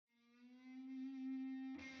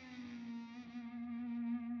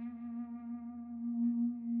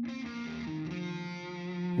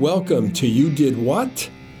Welcome to You Did What?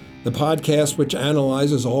 The podcast which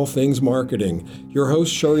analyzes all things marketing. Your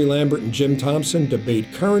hosts, Sheri Lambert and Jim Thompson, debate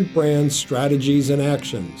current brands, strategies, and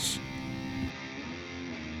actions.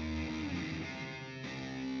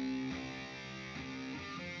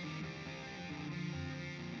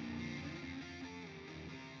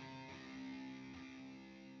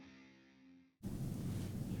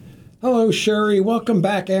 Hello, Sheri. Welcome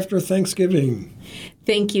back after Thanksgiving.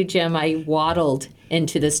 Thank you, Jim. I waddled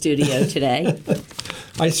into the studio today.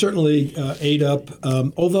 I certainly ate up,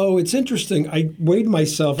 although it's interesting, I weighed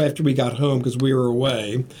myself after we got home because we were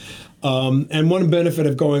away. And one benefit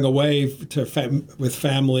of going away with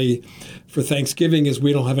family for Thanksgiving is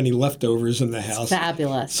we don't have any leftovers in the house. It's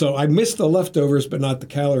fabulous. So I missed the leftovers, but not the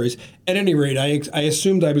calories. At any rate, I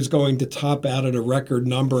assumed I was going to top out at a record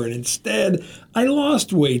number, and instead, I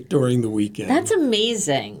lost weight during the weekend. That's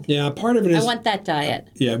amazing. Yeah, part of it is... I want that diet.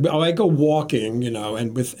 Yeah, I go walking,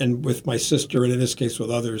 and with my sister, and in this case with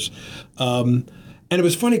others. And it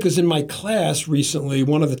was funny because in my class recently,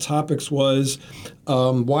 one of the topics was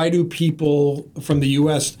why do people from the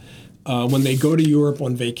U.S., when they go to Europe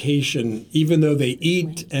on vacation, even though they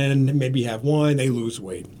eat and maybe have wine, they lose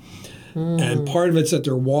weight. And part of it's that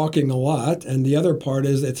they're walking a lot, and the other part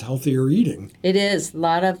is it's healthier eating. It is. A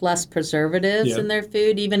lot of less preservatives in their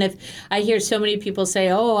food. Even if I hear so many people say,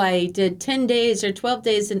 oh, I did 10 days or 12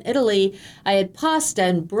 days in Italy, I had pasta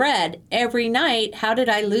and bread every night. How did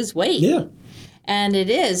I lose weight? Yeah. And it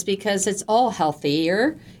is because it's all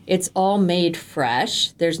healthier. It's all made fresh.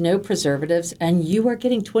 There's no preservatives. And you are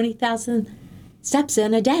getting 20,000 steps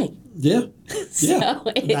in a day. Yeah. Yeah.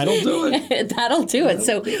 That'll do it. That'll do it.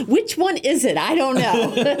 So which one is it? I don't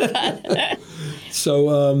know.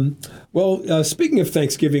 So, speaking of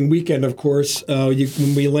Thanksgiving weekend, of course,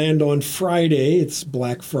 when we land on Friday, it's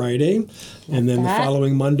Black Friday. And then the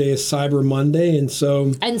following Monday is Cyber Monday. And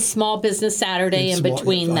so... And Small Business Saturday in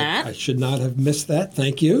between that. I should not have missed that.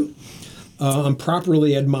 Thank you. I'm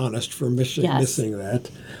properly admonished for missing that.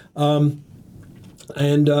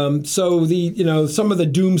 So some of the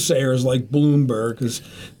doomsayers like Bloomberg, because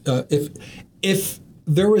if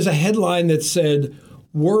there was a headline that said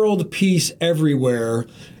 "World Peace Everywhere,"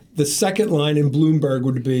 the second line in Bloomberg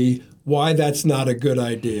would be why that's not a good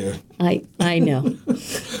idea. I know,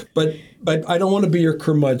 but I don't want to be your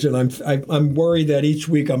curmudgeon. I'm worried that each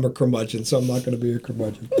week I'm a curmudgeon, so I'm not going to be a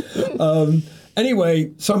curmudgeon. Anyway,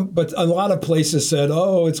 but a lot of places said,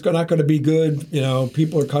 "Oh, it's not going to be good."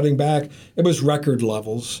 People are cutting back. It was record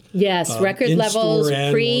levels. Yes, record levels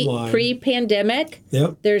pre-pandemic.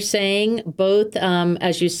 Yep. They're saying both,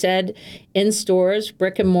 as you said, in stores,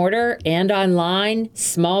 brick and mortar, and online.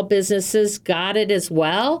 Small businesses got it as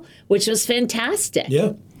well, which was fantastic.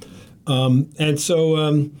 Yeah, and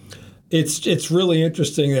so. It's really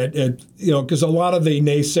interesting that, because a lot of the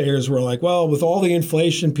naysayers were like, well, with all the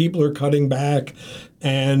inflation, people are cutting back.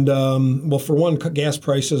 And, for one, gas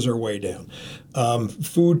prices are way down.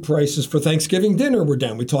 Food prices for Thanksgiving dinner were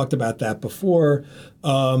down. We talked about that before.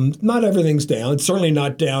 Not everything's down. It's certainly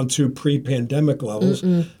not down to pre-pandemic levels.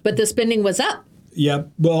 But the spending was up. Yeah.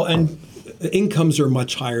 Well, and incomes are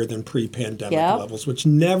much higher than pre-pandemic levels, which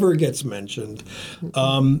never gets mentioned.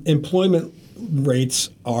 Employment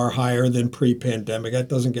rates are higher than pre-pandemic. That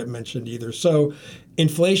doesn't get mentioned either. So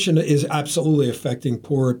inflation is absolutely affecting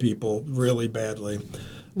poorer people really badly,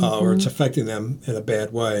 or it's affecting them in a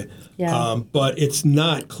bad way. Yeah. But it's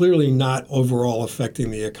clearly not overall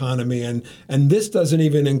affecting the economy. And this doesn't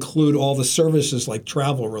even include all the services like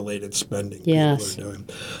travel-related spending people are doing.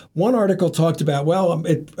 One article talked about,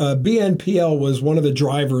 BNPL was one of the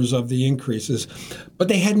drivers of the increases, but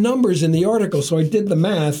they had numbers in the article, so I did the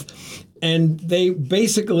math. And they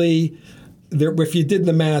basically, if you did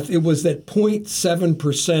the math, it was that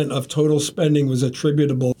 0.7% of total spending was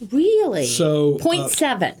attributable. Really? So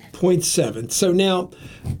 0.7. 0.7. So now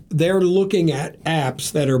they're looking at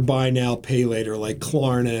apps that are buy now, pay later, like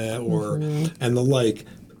Klarna and the like.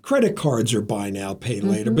 Credit cards are buy now, pay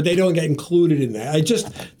later, but they don't get included in that. I just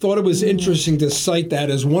thought it was interesting to cite that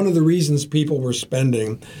as one of the reasons people were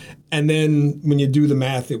spending. And then when you do the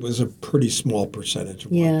math, it was a pretty small percentage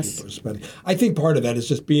of what people are spending. I think part of that is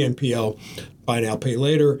just BNPL, buy now, pay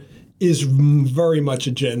later, is very much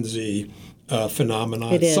a Gen Z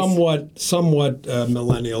phenomenon. It is. Somewhat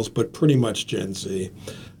millennials, but pretty much Gen Z.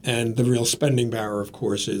 And the real spending power, of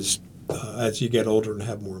course, is as you get older and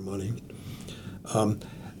have more money.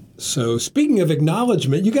 So speaking of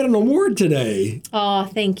acknowledgement, you got an award today. Oh,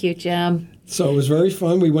 thank you, Jim. So it was very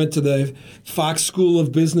fun. We went to the Fox School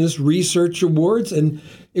of Business Research Awards, and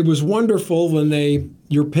it was wonderful when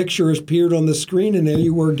your picture appeared on the screen and there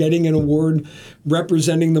you were getting an award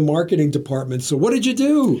representing the marketing department. So what did you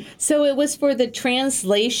do? So it was for the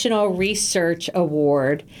Translational Research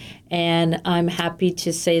Award. And I'm happy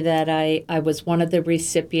to say that I was one of the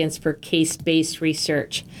recipients for case-based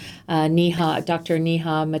research. Dr.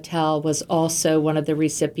 Neha Mattel was also one of the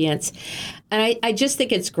recipients. And I just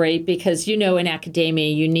think it's great because, in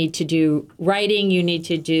academia, you need to do writing, you need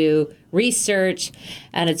to do research,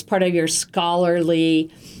 and it's part of your scholarly,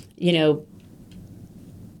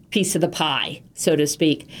 piece of the pie, so to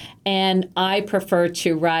speak. And I prefer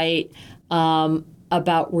to write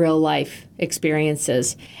about real life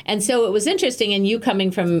experiences. And so it was interesting, and you coming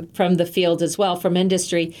from the field as well, from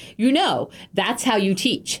industry, that's how you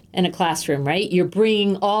teach in a classroom, right? You're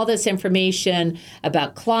bringing all this information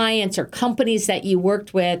about clients or companies that you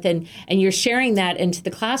worked with, and you're sharing that into the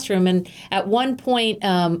classroom. And at one point,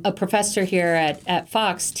 a professor here at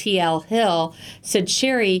Fox, T.L. Hill, said,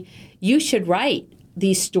 Sheri, you should write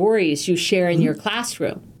these stories you share in your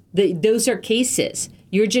classroom. Those are cases.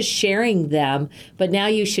 You're just sharing them, but now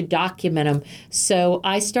you should document them. So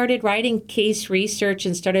I started writing case research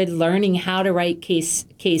and started learning how to write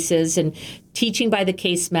cases and teaching by the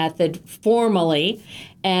case method formally.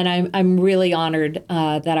 And I'm really honored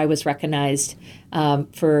that I was recognized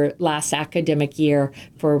for last academic year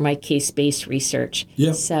for my case-based research.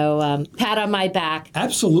 Yeah. So pat on my back.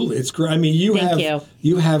 Absolutely. It's great. I mean,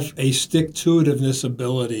 you have a stick-to-itiveness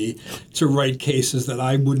ability to write cases that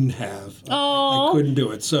I wouldn't have. I couldn't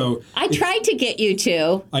do it. So I tried to get you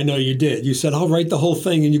to. I know you did. You said, I'll write the whole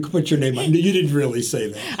thing and you can put your name on it. You didn't really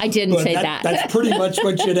say that. I didn't say that. That's pretty much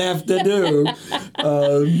what you'd have to do.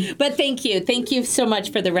 But thank you. Thank you so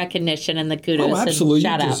much for the recognition and the kudos. Oh, absolutely.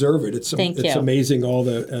 And you deserve it. It's amazing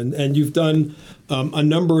and you've done a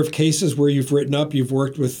number of cases where you've written up. You've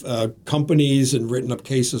worked with companies and written up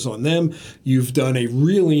cases on them. You've done a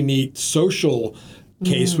really neat social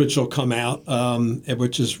case, which will come out,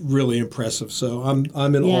 which is really impressive. So I'm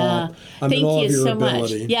in awe. I'm in awe of your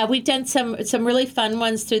ability. Much. Yeah, we've done some really fun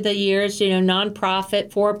ones through the years.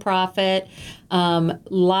 Nonprofit, for-profit.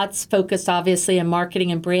 Lots focused, obviously, on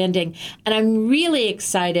marketing and branding. And I'm really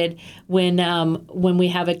excited when we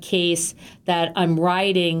have a case that I'm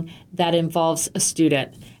writing that involves a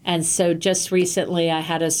student. And so just recently, I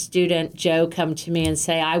had a student, Joe, come to me and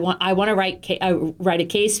say, I want to write a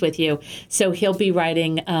case with you. So he'll be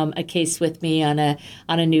writing a case with me on a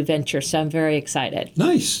new venture. So I'm very excited.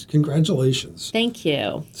 Nice. Congratulations. Thank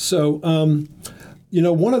you. So,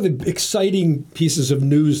 one of the exciting pieces of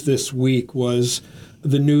news this week was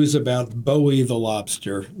the news about Bowie the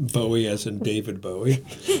Lobster. Bowie as in David Bowie.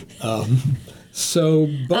 Oh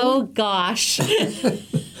gosh.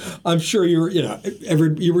 I'm sure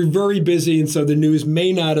you were very busy, and so the news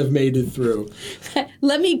may not have made it through.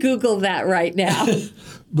 Let me Google that right now.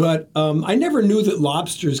 But I never knew that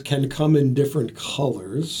lobsters can come in different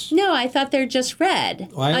colors. No, I thought they're just red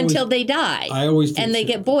until they die. I always did. And they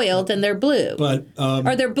get boiled and they're blue. But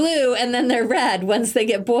or they're blue and then they're red once they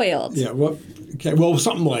get boiled. Yeah, well,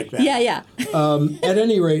 something like that. Yeah. At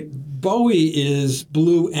any rate, Bowie is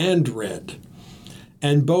blue and red.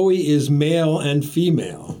 And Bowie is male and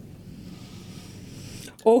female.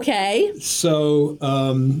 Okay. So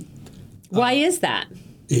why is that?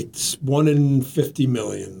 It's 1 in 50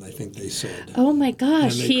 million, I think they said. Oh my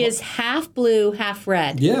gosh, he is half blue, half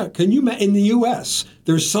red. Yeah, can you imagine? In the U.S.,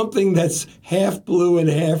 there's something that's half blue and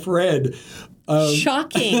half red.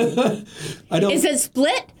 Shocking. Is it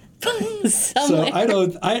split? So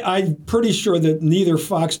I'm pretty ssure that neither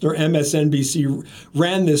Fox nor MSNBC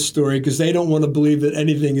ran this story because they don't want to believe that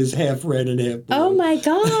anything is half red and half blue. Oh my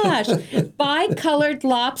gosh. Bicolored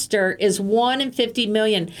lobster is 1 in 50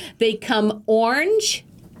 million. They come orange,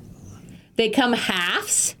 they come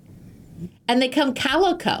halves, and they come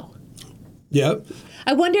calico. Yep.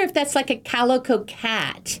 I wonder if that's like a calico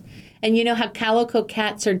cat. And you know how calico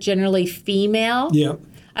cats are generally female? Yeah.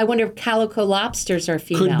 I wonder if calico lobsters are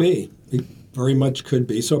female. Could be. It very much could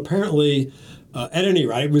be. So apparently, at any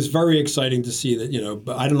rate, it was very exciting to see that,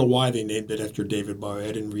 but I don't know why they named it after David Bowie.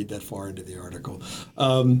 I didn't read that far into the article.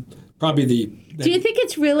 Probably Do you think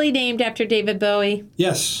it's really named after David Bowie?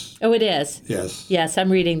 Yes. Oh, it is? Yes. Yes, I'm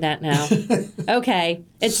reading that now. Okay.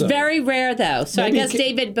 It's very rare, though. So I guess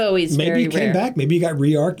David Bowie's very rare. Maybe he came back. Maybe he got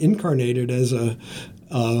reincarnated as a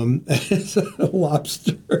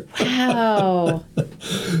lobster. Wow.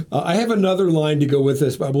 I have another line to go with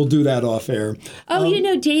this, but we'll do that off air.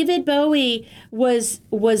 Oh, David Bowie was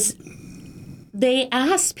they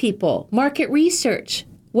asked people, market research,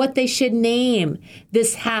 what they should name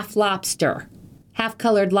this half lobster.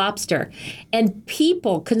 half-colored lobster. And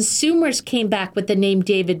consumers came back with the name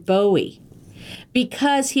David Bowie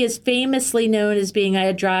because he is famously known as being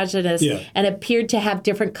androgynous and appeared to have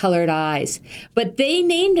different colored eyes. But they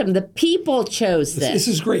named him. The people chose this. This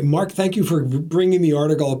is great. Mark, thank you for bringing the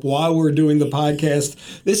article up while we're doing the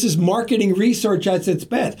podcast. This is marketing research at its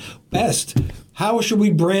best. How should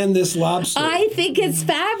we brand this lobster? I think it's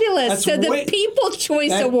fabulous. The People's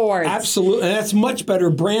Choice Award. Absolutely. And that's much better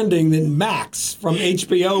branding than Max from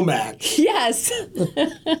HBO Max. Yes.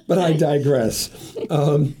 But I digress.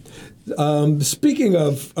 Speaking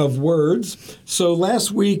of words, so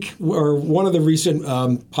last week, or one of the recent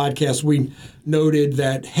podcasts, we noted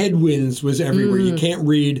that Headwinds was everywhere. You can't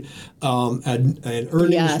read an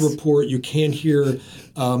earnings report. You can't hear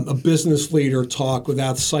a business leader talk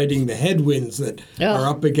without citing the headwinds that are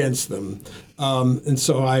up against them. And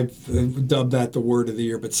so I've dubbed that the word of the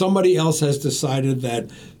year. But somebody else has decided that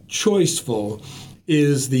Choiceful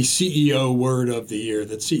is the CEO word of the year,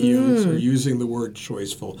 that CEOs are using the word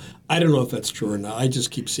choiceful. I don't know if that's true or not. I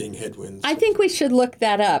just keep seeing headwinds. I think we should look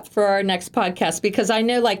that up for our next podcast because I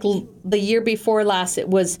know like the year before last it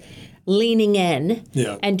was leaning in.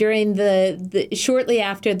 Yeah. And during the shortly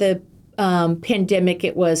after the pandemic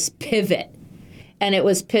it was pivot. And it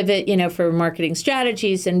was pivot, for marketing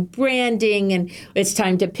strategies and branding, and it's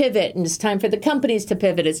time to pivot, and it's time for the companies to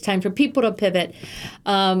pivot. It's time for people to pivot.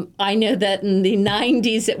 I know that in the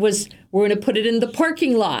 90s it was, we're going to put it in the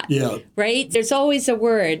parking lot, right? There's always a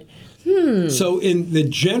word. So in the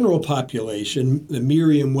general population, the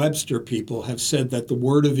Merriam-Webster people have said that the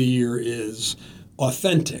word of the year is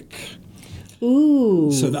authentic.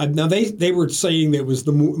 Ooh. So now they were saying that it was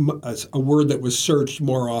a word that was searched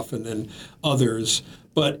more often than others.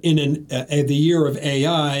 But in the year of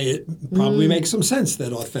AI, it probably makes some sense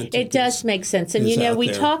that authentic. It does make sense. And, we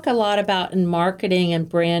talk a lot about in marketing and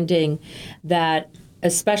branding that,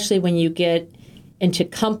 especially when you get into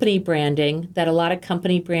company branding, that a lot of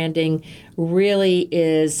company branding really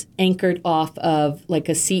is anchored off of like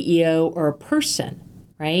a CEO or a person,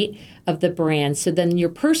 right, of the brand. So then your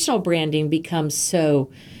personal branding becomes so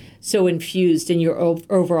infused in your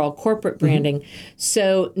overall corporate branding.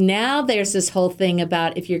 So now there's this whole thing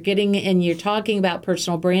about if you're getting and you're talking about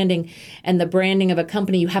personal branding and the branding of a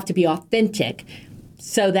company, you have to be authentic.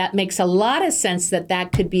 So that makes a lot of sense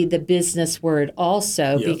that could be the business word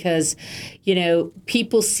also because,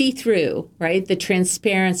 people see through, right? The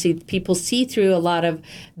transparency, people see through a lot of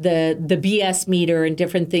the BS meter and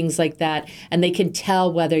different things like that, and they can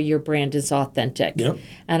tell whether your brand is authentic. Yep.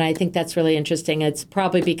 And I think that's really interesting. It's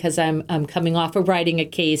probably because I'm coming off of writing a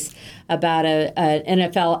case about an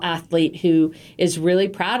NFL athlete who is really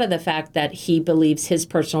proud of the fact that he believes his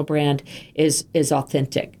personal brand is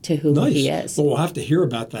authentic to who he is. Well, we'll have to hear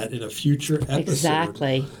about that in a future episode.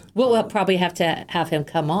 Exactly. We'll probably have to have him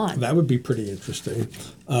come on. That would be pretty interesting.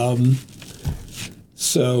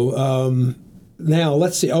 Now,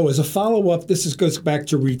 let's see. As a follow-up, goes back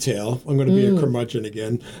to retail. I'm going to be a curmudgeon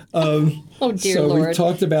again. Oh, dear Lord. So we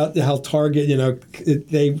talked about how Target,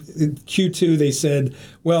 Q2, they said,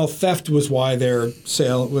 well, theft was why their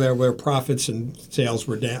profits and sales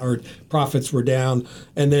were down, or profits were down.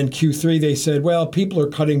 And then Q3, they said, well, people are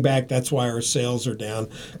cutting back. That's why our sales are down.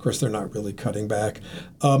 Of course, they're not really cutting back.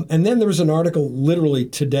 And then there was an article literally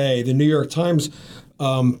today. The New York Times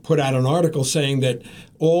put out an article saying that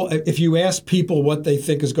if you ask people what they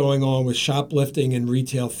think is going on with shoplifting and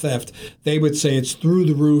retail theft, they would say it's through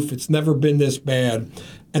the roof. It's never been this bad.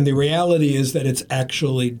 And the reality is that it's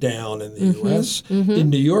actually down in the U.S.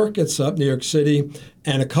 In New York, it's up, New York City,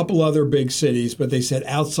 and a couple other big cities. But they said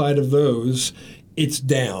outside of those, it's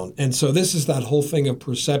down. And so this is that whole thing of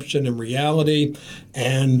perception and reality.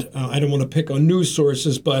 And I don't want to pick on news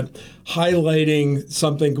sources, but highlighting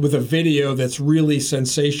something with a video that's really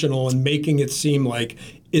sensational and making it seem like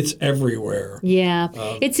it's everywhere. Yeah.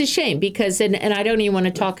 It's a shame because, and I don't even want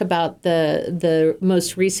to talk about the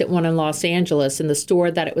most recent one in Los Angeles and the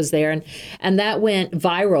store that it was there. And that went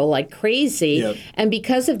viral like crazy. Yep. And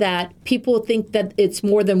because of that, people think that it's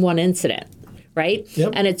more than one incident. Right?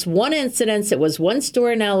 Yep. And it's one incident. It was one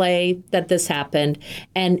store in L.A. that this happened.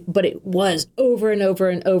 But it was over and over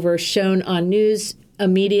and over shown on news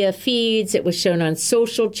media feeds. It was shown on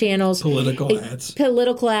social channels.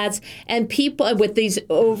 Political ads. And people with these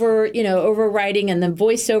overwriting and then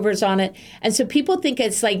voiceovers on it. And so people think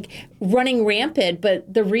it's like running rampant,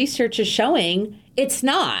 but the research is showing it's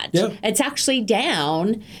not. Yep. It's actually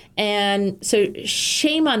down. And so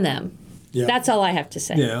shame on them. Yeah. That's all I have to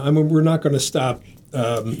say. Yeah, I mean, we're not going to stop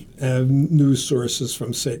news sources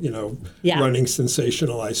from running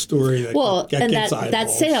sensationalized story that gets eyeballs. That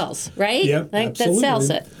sells, right? Yeah, absolutely. That sells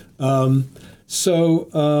it. So,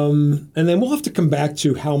 and then we'll have to come back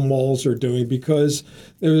to how malls are doing, because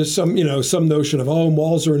there is some notion of,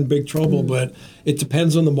 malls are in big trouble, but it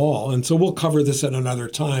depends on the mall. And so we'll cover this at another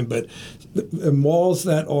time. But the malls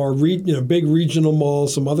that are big regional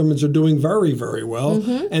malls, some other ones are doing very, very well.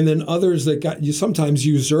 And then others that got sometimes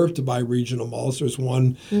usurped by regional malls. There's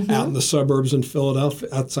one out in the suburbs in Philadelphia,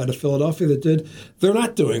 outside of Philadelphia, they're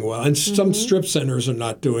not doing well. And some strip centers are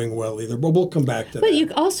not doing well either. But we'll come back to that. But you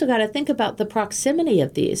also got to think about the proximity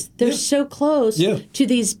of these. They're so close to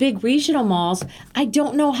these big regional malls. I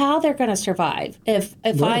don't know how they're going to survive. If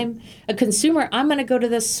I'm a consumer, I'm going to go to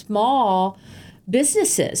the small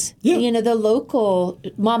businesses, the local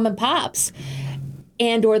mom and pops,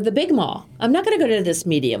 and or the big mall. I'm not going to go to this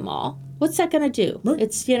medium mall. What's that going to do? Right.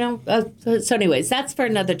 It's so anyways, that's for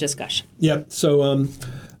another discussion. Yep. So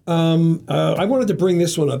I wanted to bring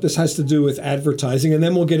this one up. This has to do with advertising, and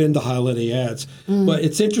then we'll get into holiday ads. But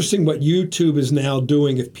it's interesting what YouTube is now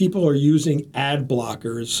doing. If people are using ad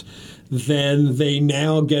blockers, then they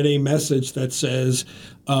now get a message that says,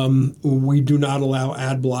 we do not allow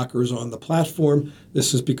ad blockers on the platform.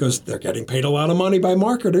 This is because they're getting paid a lot of money by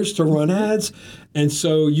marketers to run ads. And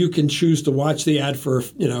so you can choose to watch the ad for,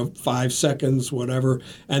 5 seconds, whatever,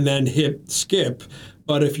 and then hit skip.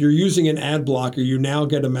 But if you're using an ad blocker, you now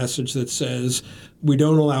get a message that says, we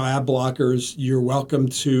don't allow ad blockers. You're welcome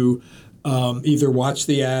to either watch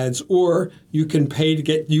the ads, or you can pay to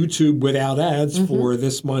get YouTube without ads for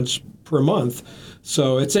this much per month.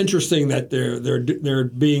 So it's interesting that they're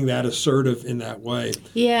being that assertive in that way.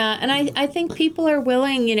 Yeah, and I think people are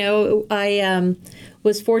willing. I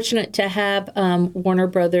was fortunate to have Warner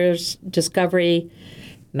Brothers Discovery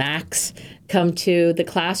Max come to the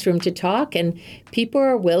classroom to talk, and people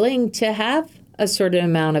are willing to have a certain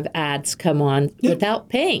amount of ads come on without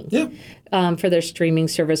paying for their streaming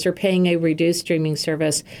service, or paying a reduced streaming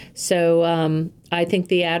service. So I think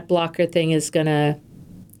the ad blocker thing is going to,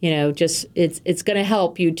 it's going to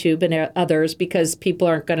help YouTube and others, because people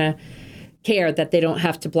aren't going to care that they don't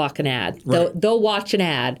have to block an ad. Right. They'll watch an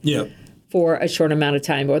ad for a short amount of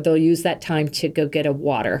time, or they'll use that time to go get a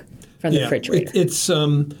water from the refrigerator.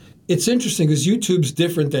 It's interesting because YouTube's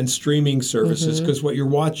different than streaming services, because what you're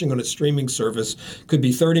watching on a streaming service could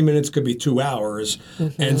be 30 minutes, could be 2 hours.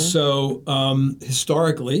 And so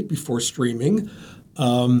historically, before streaming,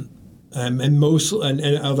 and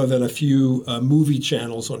other than a few movie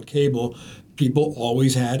channels on cable, people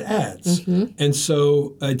always had ads. And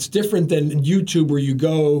so it's different than YouTube, where you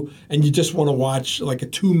go and you just want to watch like a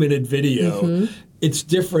 2-minute video. It's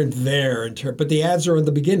different there, but the ads are in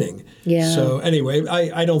the beginning. Yeah. So anyway,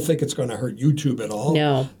 I don't think it's going to hurt YouTube at all.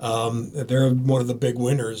 No. They're one of the big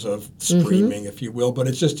winners of streaming, if you will. But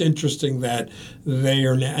it's just interesting that they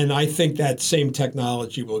are now, and I think that same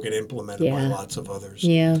technology will get implemented by lots of others.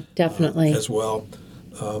 Yeah, definitely. As well.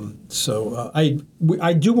 So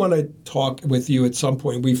I do want to talk with you at some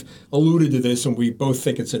point. We've alluded to this, and we both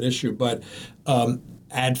think it's an issue, but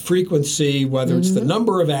ad frequency, whether it's the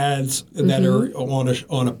number of ads that are on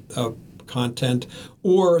a content,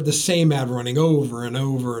 or the same ad running over and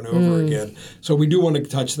over and over again. So we do want to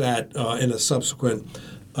touch that in a subsequent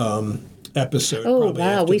episode. Oh,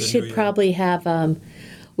 wow. We should probably have...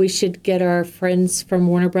 we should get our friends from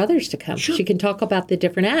Warner Brothers to come. Sure. She can talk about the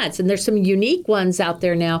different ads. And there's some unique ones out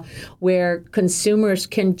there now where consumers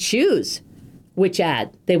can choose which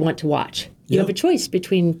ad they want to watch. You have a choice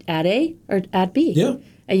between ad A or ad B. Yeah.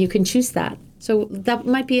 And you can choose that. So that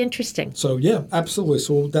might be interesting. So, yeah, absolutely.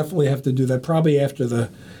 So we'll definitely have to do that probably after the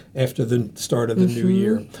start of the new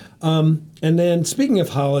year. And then speaking of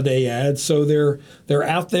holiday ads, so they're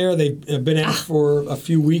out there. They've been out for a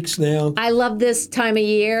few weeks now. I love this time of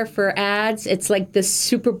year for ads. It's like the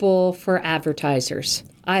Super Bowl for advertisers.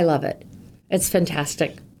 I love it. It's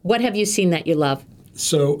fantastic. What have you seen that you love?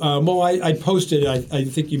 So, I posted, I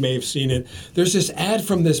think you may have seen it. There's this ad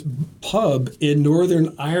from this pub in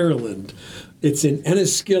Northern Ireland. It's in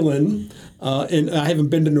Enniskillen. And I haven't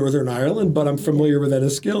been to Northern Ireland, but I'm familiar with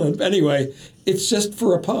Enniskillen. Anyway, it's just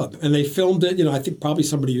for a pub. And they filmed it. I think probably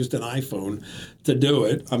somebody used an iPhone to do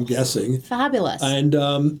it, I'm guessing. Fabulous. And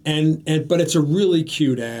but it's a really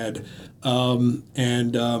cute ad.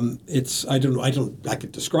 It's I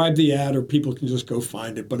could describe the ad, or people can just go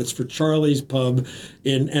find it, but it's for Charlie's Pub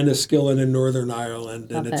in Enniskillen in Northern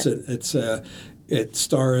Ireland, and It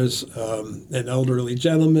stars an elderly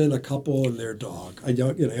gentleman, a couple, and their dog. A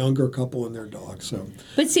younger couple and their dog. So,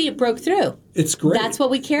 but see, it broke through. It's great. That's what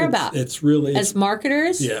we care about. It's really as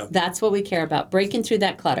marketers. Yeah. That's what we care about. Breaking through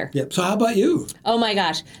that clutter. Yep. So how about you? Oh my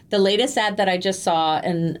gosh, the latest ad that I just saw,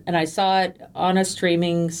 and I saw it on a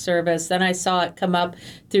streaming service. Then I saw it come up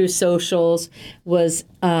through socials. Was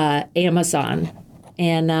Amazon,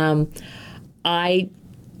 and I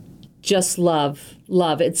just love.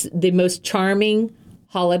 It's the most charming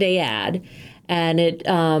holiday ad, and it.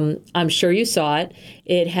 I'm sure you saw it.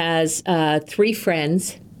 It has 3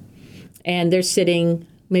 friends, and they're sitting,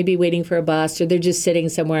 maybe waiting for a bus, or they're just sitting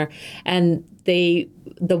somewhere, and the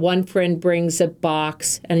one friend brings a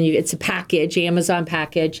box, and it's a package, Amazon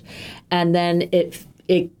package, and then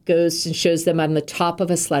it goes and shows them on the top of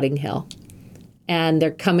a sledding hill. And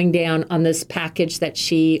they're coming down on this package that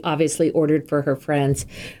she obviously ordered for her friends,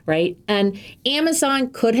 right? And Amazon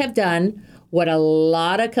could have done what a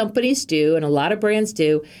lot of companies do and a lot of brands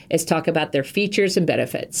do, is talk about their features and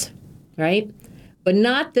benefits, right? But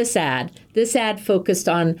not this ad. This ad focused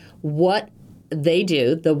on what they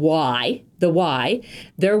do, the why.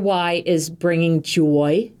 Their why is bringing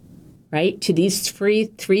joy, right, to these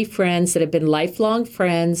three friends that have been lifelong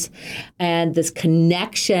friends, and this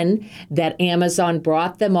connection that Amazon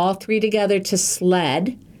brought them all 3 together to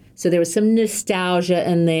sled. So there was some nostalgia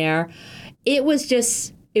in there. It was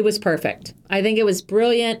perfect. I think it was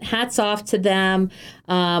brilliant. Hats off to them.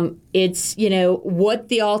 It's, what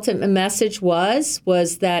the ultimate message was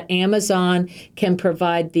that Amazon can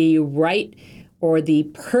provide the right or the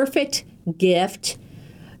perfect gift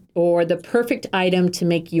or the perfect item to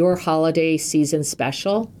make your holiday season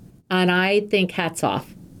special. And I think hats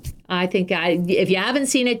off. I think if you haven't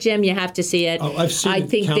seen it, Jim, you have to see it. Oh, I've seen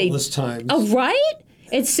it countless times. Oh, right?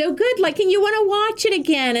 It's so good. And you want to watch it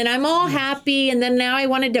again. And I'm all happy. And then now I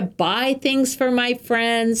wanted to buy things for my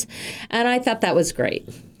friends. And I thought that was great.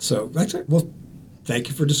 So, well, thank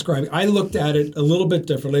you for describing. I looked at it a little bit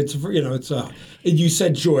differently. You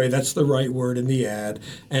said joy. That's the right word in the ad,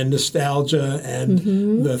 and nostalgia,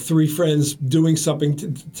 and the 3 friends doing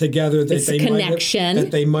something together that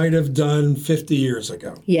they might have done 50 years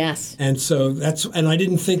ago. Yes. And so and I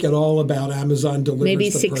didn't think at all about Amazon delivers maybe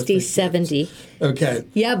the 60, 70. Okay.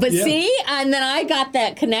 Yeah, but see, and then I got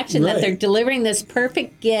that connection that they're delivering this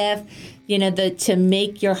perfect gift. To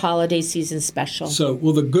make your holiday season special. So,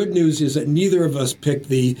 well, the good news is that neither of us picked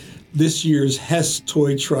this year's Hess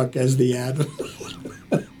toy truck as the ad.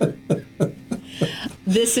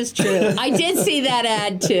 This is true. I did see that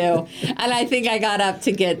ad, too. And I think I got up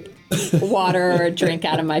to get water or a drink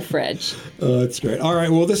out of my fridge. Oh, that's great. All right.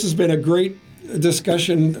 Well, this has been a great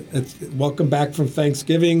discussion. Welcome back from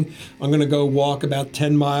Thanksgiving. I'm going to go walk about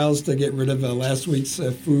 10 miles to get rid of last week's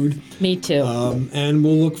food. Me too. And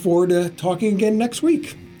we'll look forward to talking again next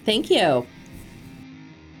week. Thank you.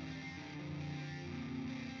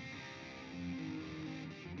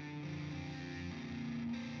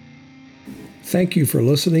 Thank you for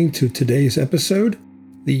listening to today's episode.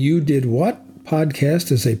 The You Did What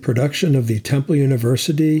podcast is a production of the Temple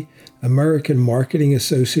University American Marketing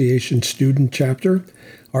Association Student Chapter.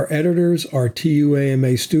 Our editors are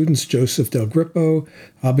TUAMA students Joseph Del Grippo,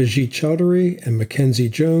 Abhijit Chaudhary, and Mackenzie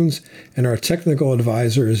Jones, and our technical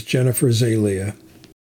advisor is Jennifer Zalia.